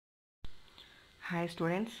Hi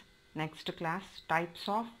students, next class types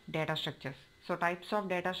of data structures. So types of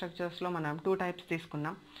data structures lo manam two types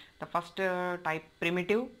తీసుకున్నాం. The first type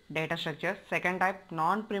primitive data structure, second type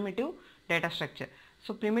non-primitive data structure.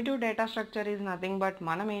 So primitive data structure is nothing but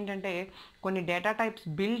మనం ఏంటంటే కొన్ని data types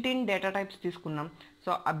built in data types తీసుకున్నాం.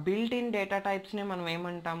 So ఆ built in data టైప్స్ని మనం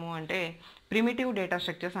ఏమంటాము అంటే primitive data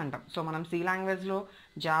structures అంటాం. So మనం సి లాంగ్వేజ్లో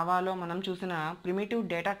జావాలో మనం చూసిన ప్రిమిటివ్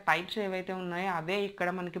డేటా టైప్స్ ఏవైతే ఉన్నాయో అవే ఇక్కడ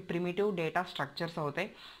మనకి ప్రిమిటివ్ డేటా స్ట్రక్చర్స్ అవుతాయి.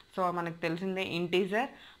 సో మనకు తెలిసిందే integer,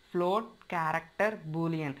 float, character,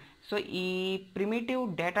 Boolean. So ఈ primitive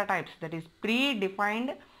data types that is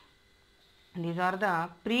pre-defined, these are the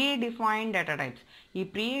predefined data types. ఈ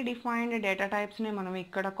predefined data typesని మనం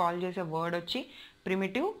ఇక్కడ కాల్ చేసే వర్డ్ వచ్చి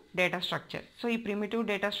ప్రిమిటివ్ డేటా స్ట్రక్చర్. సో ఈ ప్రిమిటివ్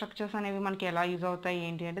డేటా స్ట్రక్చర్స్ అనేవి మనకి ఎలా యూజ్ అవుతాయి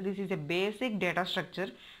ఏంటి అంటే this is a basic data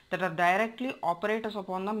structure that are directly operators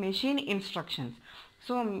upon the machine instructions.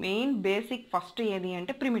 So main basic first ఏది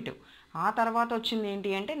అంటే ప్రిమిటివ్. ఆ తర్వాత వచ్చింది ఏంటి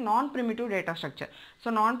అంటే non primitive data structure. So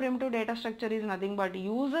non primitive data structure is nothing but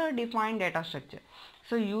user defined data structure.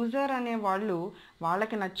 So user అనే వాళ్ళు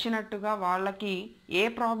వాళ్ళకి నచ్చినట్టుగా వాళ్ళకి ఏ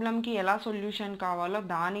ప్రాబ్లంకి ఎలా సొల్యూషన్ కావాలో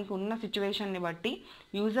దానికి ఉన్న సిచ్యువేషన్ని బట్టి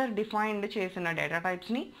యూజర్ డిఫైన్డ్ చేసిన data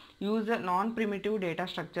టైప్స్ని user non primitive data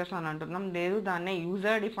structures అని అంటున్నాం. లేదు దాన్నే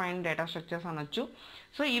యూజర్ డిఫైన్డ్ డేటా స్ట్రక్చర్స్ అనొచ్చు.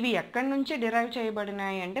 సో ఇవి ఎక్కడి నుంచి డిరైవ్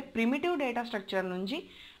చేయబడినాయి అంటే ప్రిమిటివ్ డేటా స్ట్రక్చర్ నుంచి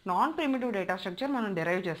నాన్ ప్రిమిటివ్ డేటా స్ట్రక్చర్ మనం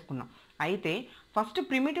డిరైవ్ చేసుకున్నాం. అయితే ఫస్ట్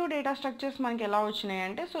ప్రిమిటివ్ డేటా స్ట్రక్చర్స్ మనకి ఎలా వచ్చినాయి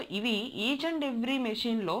అంటే సో ఇవి ఈచ్ అండ్ ఎవ్రీ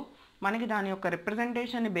మెషిన్లో మనకి దాని యొక్క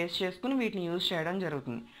రిప్రజెంటేషన్ని బేస్ చేసుకుని వీటిని యూజ్ చేయడం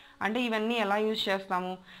జరుగుతుంది. అంటే ఇవన్నీ ఎలా యూజ్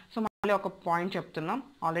చేస్తాము? సో మళ్ళీ ఒక పాయింట్ చెప్తున్నాం,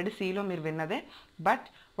 ఆల్రెడీ సిలో మీరు విన్నదే. But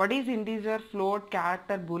what is integer, float,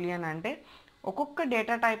 character, Boolean అంటే ఒక్కొక్క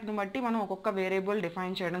డేటా టైప్ని బట్టి మనం ఒక్కొక్క వేరియబుల్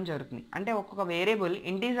డిఫైన్ చేయడం జరుగుతుంది. అంటే ఒక్కొక్క వేరియబుల్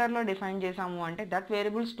ఇంటీజర్లో డిఫైన్ చేసాము అంటే that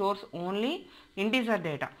variable stores only integer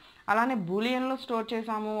data. అలానే బూలియన్లో స్టోర్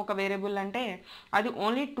చేసాము ఒక వేరియబుల్ అంటే అది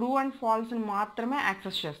ఓన్లీ ట్రూ అండ్ ఫాల్స్ని మాత్రమే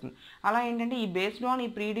యాక్సెస్ చేస్తుంది. అలా ఏంటంటే ఈ బేస్డ్ ఆన్ ఈ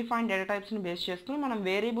ప్రీడిఫైన్ డేటా టైప్స్ని బేస్ చేసుకుని మనం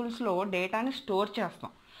వేరియబుల్స్లో డేటాని స్టోర్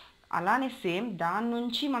చేస్తాం. అలానే సేమ్ దాని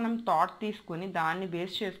నుంచి మనం థాట్ తీసుకుని దాన్ని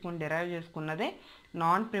బేస్ చేసుకుని derive చేసుకున్నదే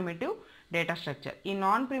non primitive data structure. ఈ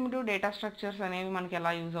నాన్ ప్రిమిటివ్ డేటా స్ట్రక్చర్స్ అనేవి మనకి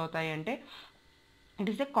ఎలా యూజ్ అవుతాయి అంటే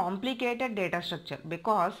it is a complicated data structure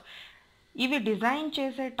because ఇవి డిజైన్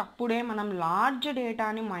చేసేటప్పుడే మనం లార్జ్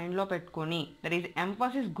డేటాని మైండ్లో పెట్టుకొని that is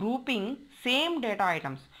emphasis grouping same data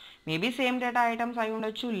items. Maybe same data items అయి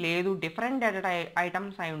ఉండొచ్చు, లేదు డిఫరెంట్ డేటా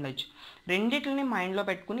ఐటమ్స్ అయి ఉండొచ్చు. రెండిటిని మైండ్లో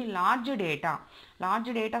పెట్టుకుని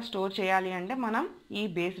లార్జ్ డేటా స్టోర్ చేయాలి అంటే మనం ఈ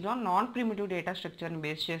based on non primitive data స్ట్రక్చర్ని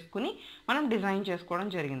base చేసుకుని మనం డిజైన్ చేసుకోవడం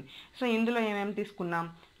జరిగింది. సో ఇందులో ఏమేమి తీసుకున్నాం?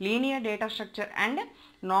 Linear data structure and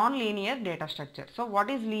non linear data structure. So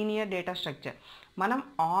what is linear data structure? మనం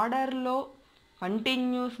ఆర్డర్లో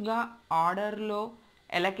కంటిన్యూస్గా ఆర్డర్లో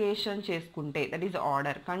ఎలకేషన్ చేసుకుంటే దట్ ఈజ్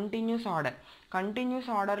ఆర్డర్, కంటిన్యూస్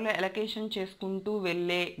ఆర్డర్లో ఎలకేషన్ చేసుకుంటూ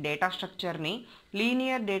వెళ్ళే డేటా స్ట్రక్చర్ని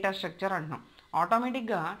లీనియర్ డేటా స్ట్రక్చర్ అంటున్నాం.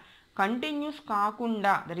 ఆటోమేటిక్గా కంటిన్యూస్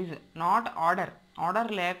కాకుండా దట్ ఈజ్ నాట్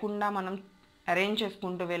ఆర్డర్ లేకుండా మనం అరేంజ్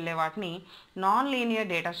చేసుకుంటూ వెళ్ళే వాటిని నాన్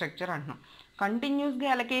లీనియర్ డేటా స్ట్రక్చర్ అంటున్నాం. కంటిన్యూస్గా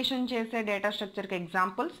ఎలకేషన్ చేసే data స్ట్రక్చర్కి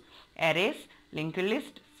examples erase, linked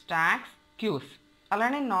list, stocks, cues.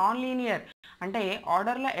 అలానే నాన్ లీనియర్ అంటే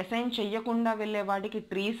ఆర్డర్లో అసైన్ చెయ్యకుండా వెళ్ళే వాటికి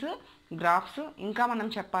ట్రీస్, గ్రాఫ్స్, ఇంకా మనం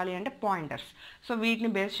చెప్పాలి అంటే పాయింటర్స్. సో వీటిని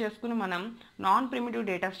బేస్ చేసుకుని మనం నాన్ ప్రిమిటివ్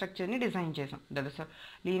డేటా స్ట్రక్చర్ని డిజైన్ చేసాం. That is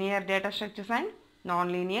linear data structures and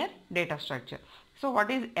non linear data structure. So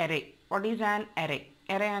what is ఎరే? What is an ఎరే?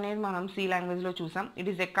 ఎరే అనేది మనం సి లాంగ్వేజ్లో చూసాం.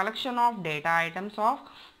 It is a collection of data items of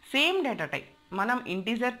same data type. మనం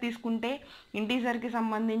integer తీసుకుంటే ఇంటీజర్కి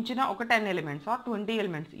సంబంధించిన ఒక 10 elements are 20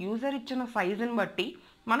 elements user ఇచ్చిన సైజుని బట్టి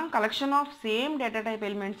మనం collection of same data type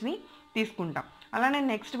ఎలిమెంట్స్ని తీసుకుంటాం. అలానే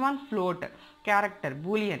next one float, character,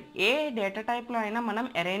 Boolean. ఏ డేటా టైప్లో అయినా మనం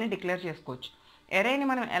ఎరేని డిక్లేర్ చేసుకోవచ్చు. ఎరేని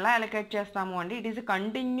మనం ఎలా అలొకేట్ చేస్తాము అంటే it is a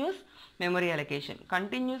continuous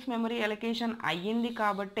memory allocation అయ్యింది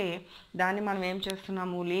కాబట్టే దాన్ని మనం ఏం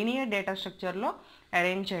చేస్తున్నాము లీనియర్ డేటా స్ట్రక్చర్లో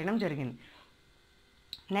అరేంజ్ చేయడం జరిగింది.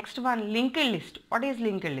 Next one, linked list. What is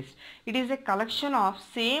linked list? It is a collection of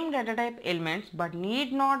same data type elements but need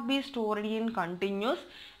not be stored in continuous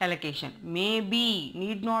allocation. Maybe,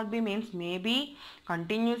 need not be means maybe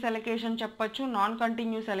continuous allocation చెప్పచ్చు, non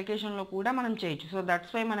continuous అలొకేషన్లో కూడా మనం చేయొచ్చు. So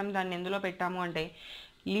that's why మనం దాన్ని ఎందులో పెట్టాము అంటే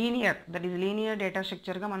linear, that is linear data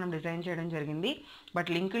స్ట్రక్చర్గా మనం డిజైన్ చేయడం జరిగింది. బట్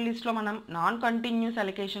లింక్డ్ లిస్ట్లో మనం నాన్ కంటిన్యూస్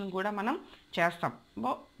అలొకేషన్ కూడా మనం చేస్తాం.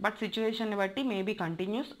 బట్ సిచ్యువేషన్ని బట్టి maybe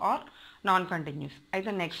continuous are non continuous.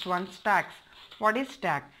 అయితే next one stocks. What is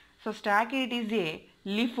stock? So stock it is a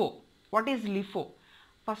LIFO. What is LIFO?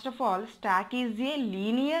 First of all stock is a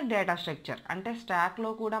linear data structure. అంటే స్టాక్లో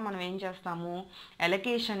కూడా మనం ఏం చేస్తాము,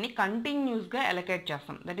 ఎలకేషన్ని కంటిన్యూస్గా ఎలకేట్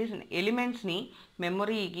చేస్తాం. దట్ ఈస్ ఎలిమెంట్స్ని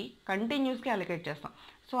మెమొరీకి కంటిన్యూస్గా ఎలకేట్ చేస్తాం.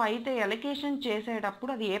 సో అయితే ఎలకేషన్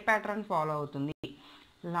చేసేటప్పుడు అది ఏ ప్యాటర్న్ ఫాలో అవుతుంది,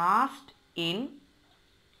 last in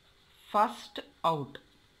first out.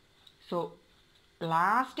 So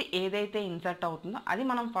last ఏదైతే ఇన్సర్ట్ అవుతుందో అది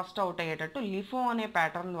మనం ఫస్ట్ అవుట్ అయ్యేటట్టు లిఫో అనే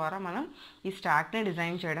ప్యాటర్న్ ద్వారా మనం ఈ స్టాక్ని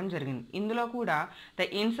డిజైన్ చేయడం జరిగింది. ఇందులో కూడా the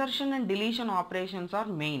insertion and deletion operations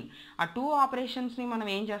are main. ఆ 2 ఆపరేషన్స్ని మనం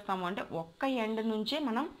ఏం చేస్తాము అంటే ఒక్క ఎండ్ నుంచే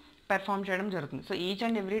మనం పెర్ఫామ్ చేయడం జరుగుతుంది. So each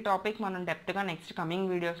and every topic మనం డెప్త్గా నెక్స్ట్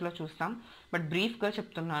కమింగ్ వీడియోస్లో చూస్తాం, బట్ బ్రీఫ్గా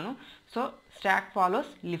చెప్తున్నాను. So stock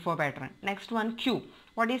follows LIFO pattern. Next one queue.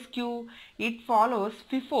 What is queue? It follows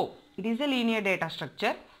FIFO. It is a linear data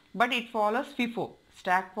structure, but it follows FIFO.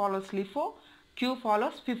 Stack follows LIFO, queue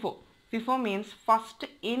follows FIFO. FIFO means first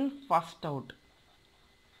in, first out.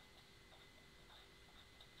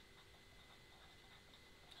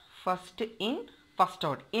 First in, first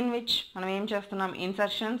out. In which మనం ఏం చేస్తున్నాం,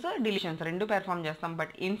 insertions deletions రెండు perform చేస్తాం.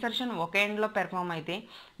 But insertion ఒక ఎండ్లో perform అయితే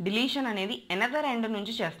deletion అనేది another end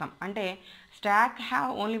నుంచి చేస్తాం. అంటే stock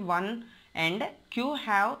have only one end, queue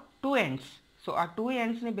have 2 ends. So ఆ 2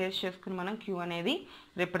 ఎండ్స్ని బేస్ చేసుకుని మనం క్యూ అనేది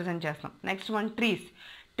రిప్రజెంట్ చేస్తాం. Next one trees.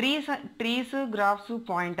 Trees, graphs,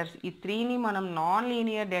 pointers, ఈ 3ని మనం నాన్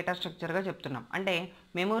లీనియర్ డేటా స్ట్రక్చర్గా చెప్తున్నాం. అంటే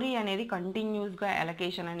మెమొరీ అనేది కంటిన్యూస్గా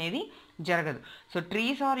ఎలకేషన్ అనేది జరగదు. So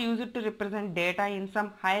trees are used to represent data in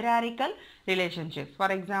some hierarchical relationships.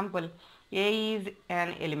 For example A is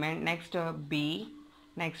an element, next B,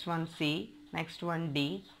 next one C, next one D,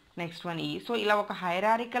 next one ఈ. So ఇలా ఒక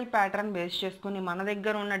hierarchical pattern base చేసుకుని మన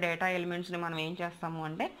దగ్గర ఉన్న data ఎలిమెంట్స్ని మనం ఏం చేస్తాము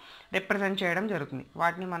అంటే రిప్రజెంట్ చేయడం జరుగుతుంది.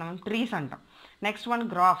 వాటిని మనం ట్రీస్ అంటాం. Next one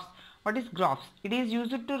graphs. What is graphs? It is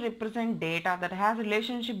used to represent data that has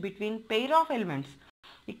relationship between pair of elements.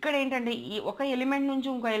 ఇక్కడ ఏంటంటే ఈ ఒక ఎలిమెంట్ నుంచి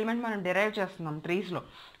ఇంకో ఎలిమెంట్ మనం డిరైవ్ చేస్తున్నాం ట్రీస్లో,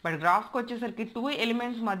 బట్ గ్రాఫ్స్కి వచ్చేసరికి 2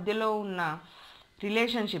 ఎలిమెంట్స్ మధ్యలో ఉన్న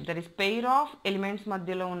relationship, that is pair of elements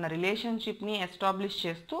మధ్యలో ఉన్న రిలేషన్షిప్ని ఎస్టాబ్లిష్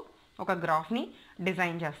చేస్తూ ఒక గ్రాఫ్ని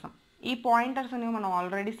డిజైన్ చేస్తాం. ఈ పాయింటర్స్ అనేవి మనం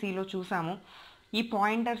ఆల్రెడీ సిలో చూసాము. ఈ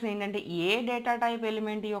పాయింటర్స్ ఏంటంటే ఏ డేటా టైప్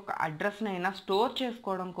ఎలిమెంట్ యొక్క అడ్రస్ని అయినా స్టోర్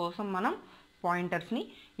చేసుకోవడం కోసం మనం పాయింటర్స్ని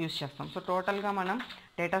యూజ్ చేస్తాం. సో టోటల్గా మనం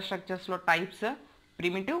data స్ట్రక్చర్స్లో types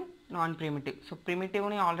primitive, non primitive. So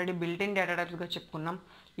ప్రిమిటివ్ని already built in data టైప్స్గా చెప్పుకున్నాం.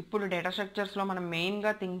 ఇప్పుడు డేటా స్ట్రక్చర్స్లో మనం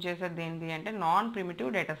మెయిన్గా థింక్ చేసేది ఏంటి అంటే non primitive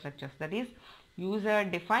data structures, that is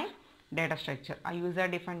user define data structure. ఆ యూజర్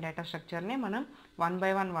డిఫైన్ డేటా స్ట్రక్చర్ని మనం వన్ బై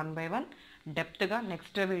వన్ డెప్త్గా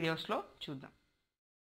నెక్స్ట్ వీడియోస్లో చూద్దాం.